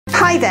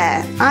Hi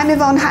there, I'm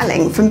Yvonne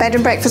Halling from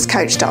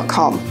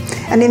bedandbreakfastcoach.com,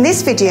 and in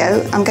this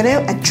video I'm going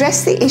to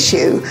address the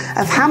issue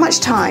of how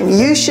much time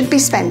you should be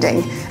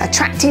spending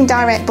attracting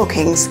direct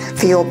bookings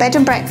for your bed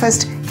and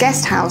breakfast,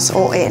 guest house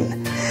or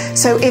inn.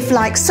 So if,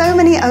 like so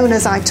many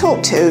owners I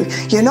talk to,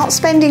 you're not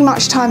spending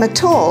much time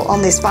at all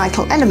on this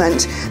vital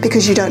element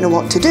because you don't know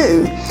what to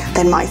do,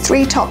 then my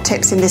 3 top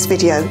tips in this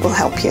video will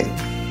help you.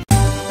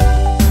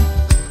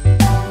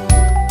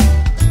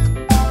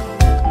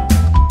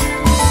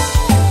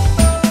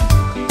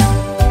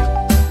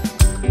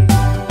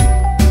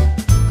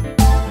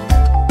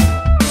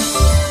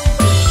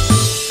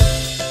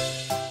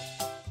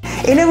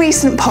 In a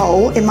recent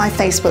poll in my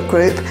Facebook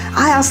group,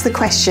 I asked the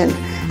question,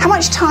 how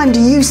much time do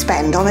you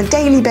spend on a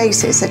daily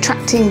basis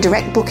attracting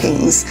direct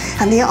bookings?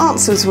 And the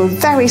answers were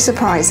very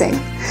surprising.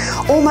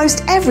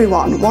 Almost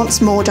everyone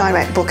wants more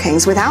direct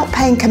bookings without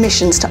paying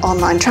commissions to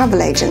online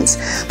travel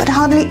agents, but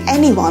hardly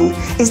anyone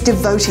is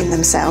devoting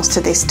themselves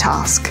to this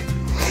task.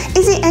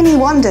 Is it any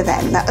wonder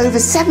then that over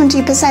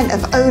 70%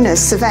 of owners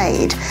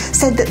surveyed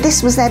said that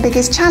this was their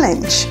biggest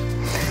challenge?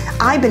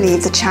 I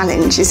believe the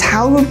challenge is,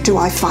 how do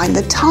I find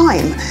the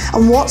time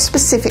and what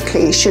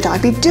specifically should I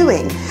be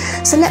doing?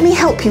 So let me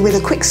help you with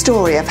a quick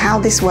story of how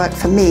this worked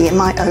for me in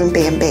my own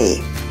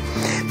B&B.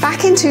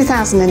 Back in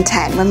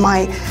 2010, when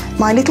my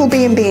little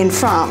B&B in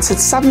France had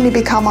suddenly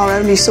become our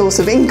only source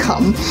of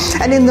income,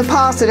 and in the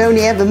past had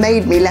only ever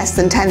made me less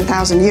than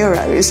 10,000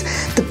 euros,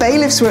 the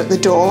bailiffs were at the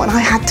door and I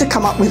had to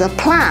come up with a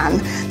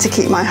plan to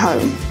keep my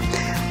home.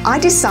 I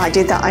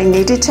decided that I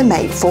needed to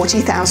make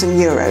 40,000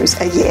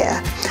 euros a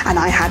year, and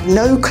I had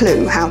no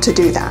clue how to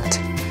do that.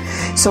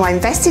 So I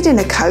invested in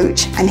a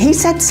coach, and he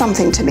said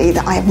something to me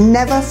that I have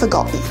never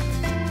forgotten.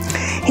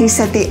 He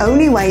said the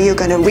only way you're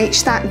going to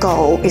reach that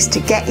goal is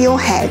to get your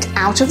head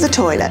out of the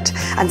toilet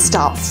and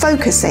start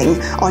focusing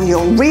on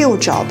your real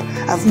job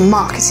of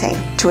marketing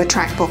to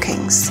attract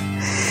bookings.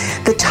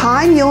 The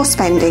time you're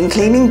spending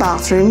cleaning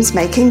bathrooms,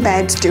 making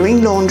beds,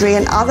 doing laundry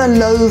and other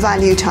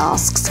low-value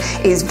tasks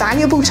is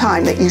valuable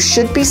time that you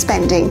should be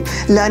spending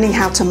learning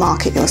how to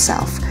market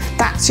yourself.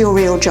 That's your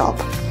real job.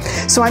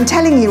 So I'm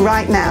telling you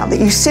right now that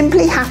you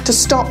simply have to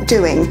stop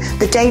doing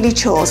the daily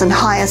chores and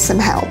hire some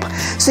help,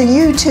 so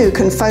you too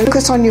can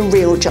focus on your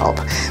real job,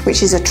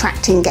 which is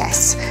attracting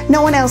guests.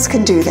 No one else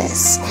can do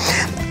this.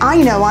 I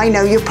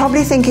know, you're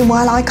probably thinking,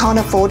 well, I can't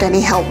afford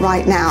any help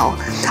right now.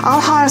 I'll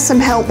hire some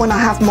help when I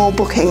have more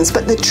bookings,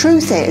 but the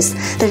truth is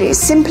that it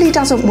simply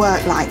doesn't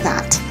work like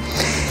that.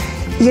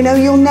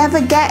 You'll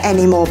never get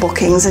any more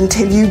bookings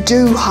until you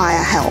do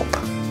hire help.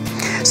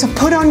 So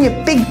put on your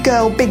big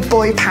girl, big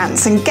boy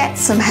pants and get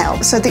some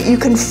help so that you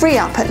can free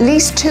up at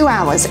least 2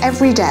 hours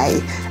every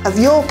day of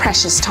your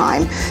precious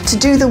time to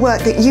do the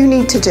work that you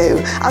need to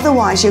do.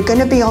 Otherwise, you're going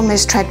to be on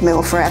this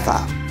treadmill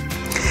forever.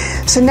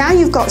 So now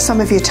you've got some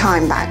of your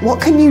time back,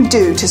 what can you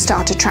do to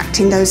start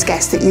attracting those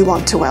guests that you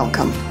want to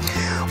welcome?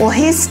 Well,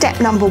 here's step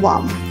number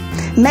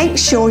 1. Make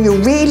sure you're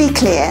really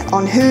clear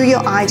on who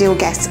your ideal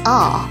guests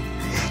are.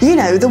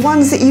 The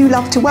ones that you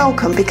love to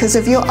welcome because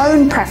of your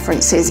own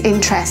preferences,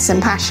 interests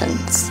and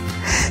passions.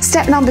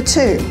 Step number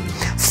 2,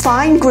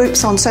 find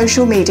groups on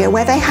social media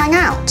where they hang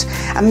out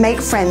and make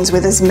friends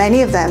with as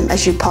many of them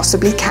as you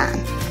possibly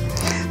can.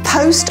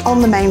 Post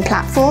on the main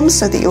platforms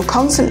so that you're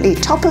constantly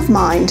top of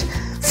mind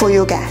for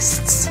your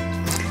guests.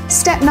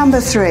 Step number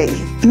 3,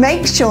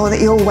 make sure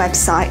that your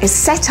website is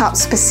set up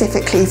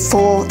specifically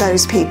for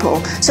those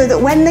people so that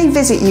when they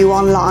visit you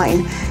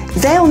online,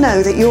 they'll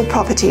know that your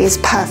property is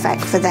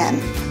perfect for them.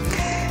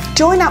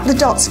 Join up the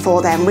dots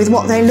for them with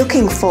what they're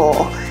looking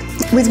for,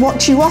 with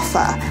what you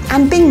offer,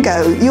 and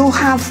bingo, you'll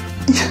have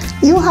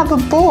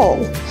a ball.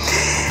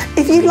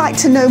 If you'd like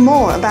to know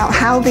more about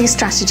how these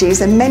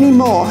strategies and many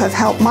more have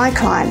helped my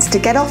clients to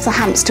get off the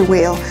hamster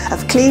wheel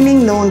of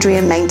cleaning, laundry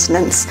and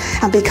maintenance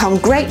and become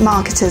great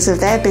marketers of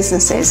their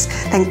businesses,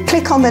 then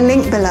click on the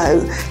link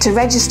below to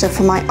register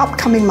for my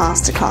upcoming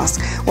masterclass,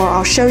 where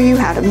I'll show you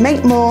how to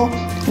make more,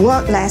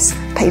 work less,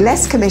 pay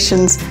less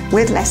commissions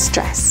with less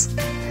stress.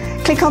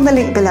 Click on the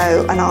link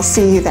below and I'll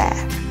see you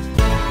there.